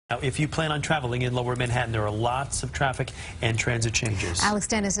Now, if you plan on traveling in Lower Manhattan, there are lots of traffic and transit changes. Alex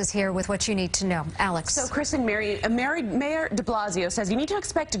Dennis is here with what you need to know. Alex. So, Chris and Mary, Mayor de Blasio says you need to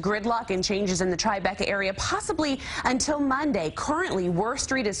expect gridlock and changes in the Tribeca area, possibly until Monday. Currently, Worth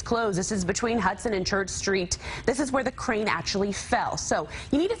Street is closed. This is between Hudson and Church Street. This is where the crane actually fell. So,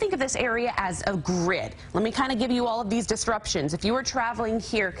 you need to think of this area as a grid. Let me kind of give you all of these disruptions. If you were traveling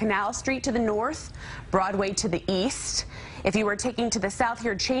here, Canal Street to the north, Broadway to the east. If you were taking to the south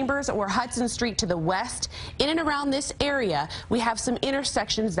here, Chambers or Hudson Street to the west, in and around this area, we have some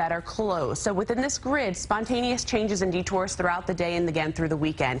intersections that are closed. So within this grid, spontaneous changes and detours throughout the day and again through the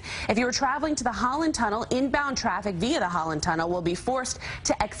weekend. If you were traveling to the Holland Tunnel, inbound traffic via the Holland Tunnel will be forced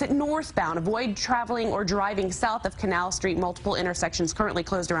to exit northbound. Avoid traveling or driving south of Canal Street. Multiple intersections currently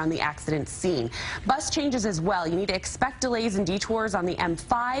closed around the accident scene. Bus changes as well. You need to expect delays and detours on the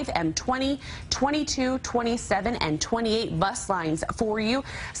M5, M20, 22, 27, and 28 bus lines for you.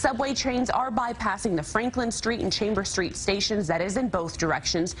 Subway trains are bypassing the Franklin Street and Chambers Street stations. That is in both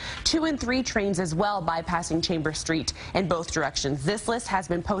directions. 2 and 3 trains as well bypassing Chambers Street in both directions. This list has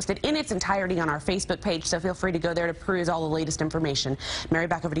been posted in its entirety on our Facebook page, so feel free to go there to peruse all the latest information. Mary,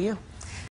 back over to you.